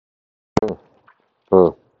Hmm.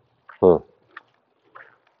 Hmm.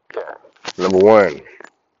 Number one,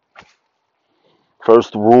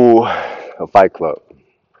 first rule of Fight Club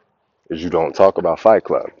is you don't talk about Fight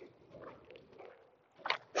Club.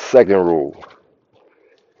 Second rule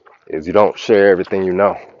is you don't share everything you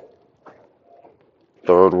know.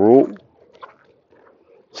 Third rule,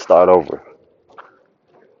 start over.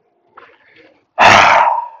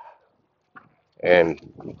 And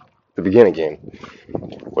to begin again,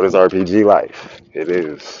 what is RPG life? It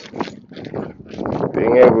is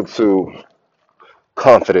being able to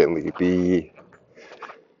confidently be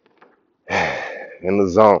in the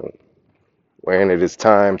zone when it is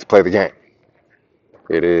time to play the game.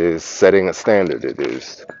 It is setting a standard. It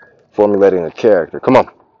is formulating a character. Come on.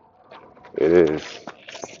 It is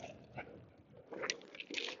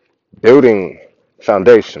building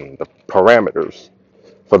foundation, the parameters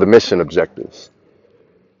for the mission objectives,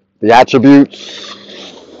 the attributes,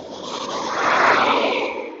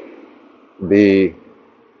 the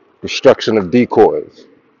destruction of decoys,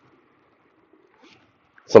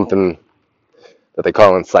 something that they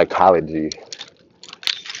call in psychology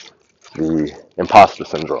the imposter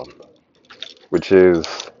syndrome, which is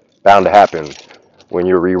bound to happen when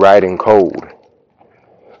you're rewriting code.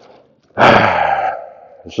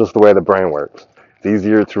 It's just the way the brain works. It's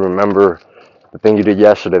easier to remember the thing you did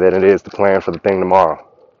yesterday than it is to plan for the thing tomorrow.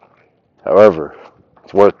 However,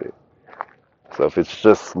 it's worth it. So if it's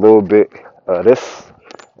just a little bit of this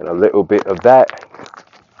and a little bit of that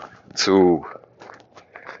to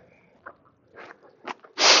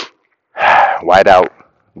white out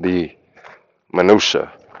the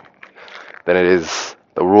minutia, then it is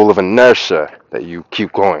the rule of inertia that you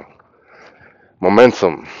keep going.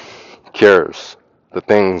 Momentum cures the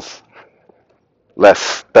things less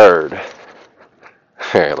stirred,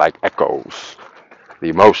 like echoes, the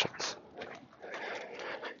emotions.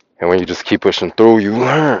 And when you just keep pushing through, you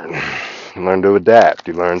learn. You learn to adapt.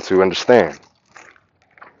 You learn to understand.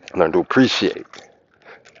 You learn to appreciate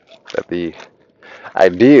that the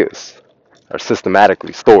ideas are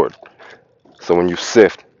systematically stored. So when you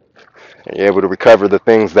sift and you're able to recover the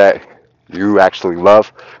things that you actually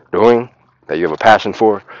love doing, that you have a passion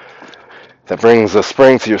for, that brings a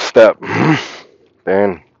spring to your step,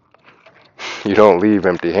 then you don't leave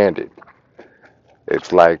empty handed.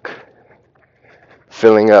 It's like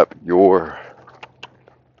filling up your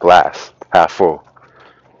glass half full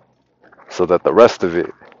so that the rest of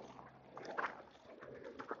it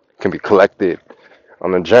can be collected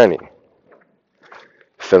on the journey,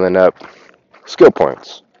 filling up skill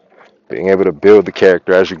points, being able to build the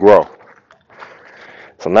character as you grow.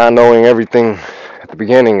 So not knowing everything at the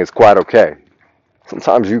beginning is quite okay.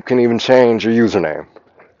 Sometimes you can even change your username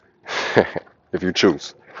if you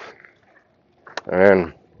choose.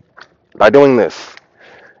 And by doing this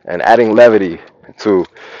and adding levity to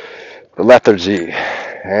the lethargy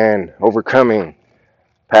and overcoming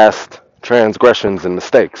past transgressions and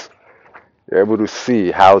mistakes, you're able to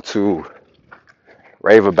see how to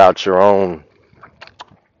rave about your own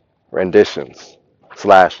renditions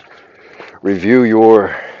slash review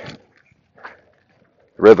your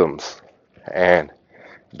rhythms and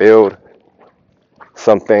build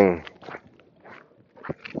something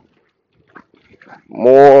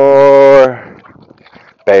more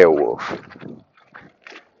Beowulf.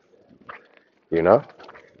 You know,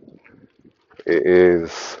 it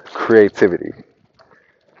is creativity.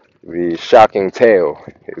 The shocking tale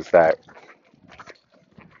is that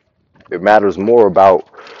it matters more about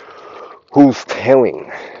who's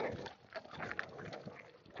telling,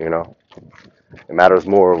 you know, it matters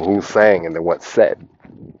more of who's saying and than what's said.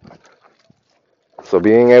 So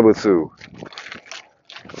being able to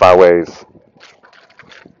find ways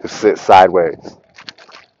to sit sideways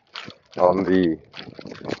on the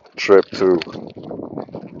trip to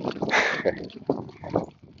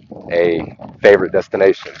a favorite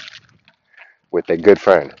destination with a good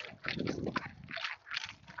friend.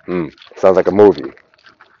 Sounds like a movie.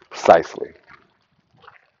 Precisely.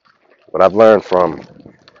 What I've learned from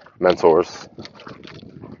mentors,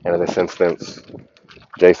 and in this instance,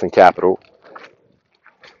 Jason Capital,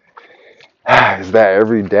 is that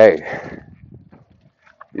every day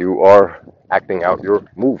you are acting out your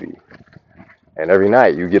movie. And every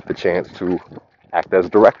night you get the chance to act as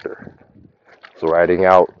director. So writing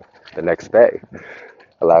out the next day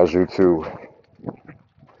allows you to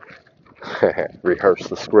rehearse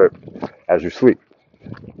the script as you sleep.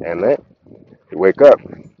 And then you wake up,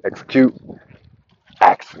 execute,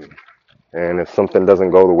 action. And if something doesn't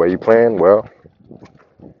go the way you plan, well,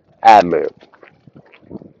 ad lib.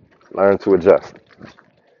 Learn to adjust.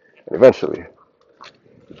 And eventually,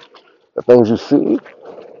 the things you see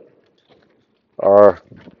are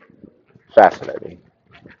fascinating.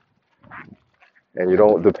 And you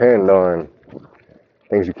don't depend on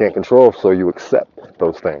things you can't control, so you accept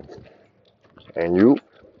those things. And you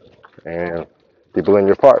and people in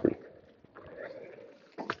your party,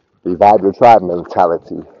 revive your tribe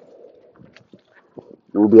mentality.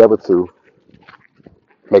 You will be able to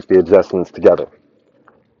make the adjustments together.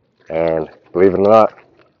 And believe it or not,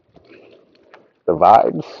 the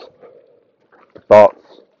vibes, the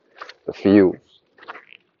thoughts, the feels,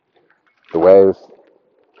 the waves,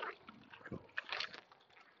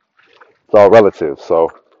 it's all relative. So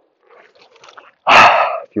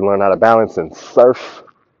if you learn how to balance and surf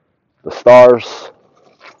the stars,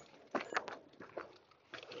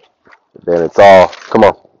 then it's all, come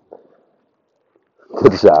on,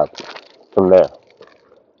 good job from there.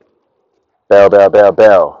 Bell, bell, bell,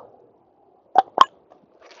 bell.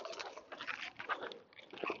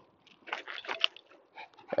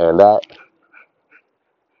 And that,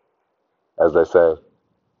 as they say,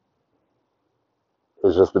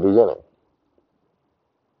 is just the beginning.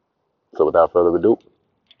 So without further ado,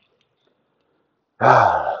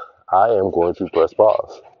 I am going to press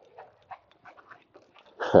pause.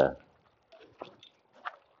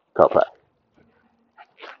 Cut back.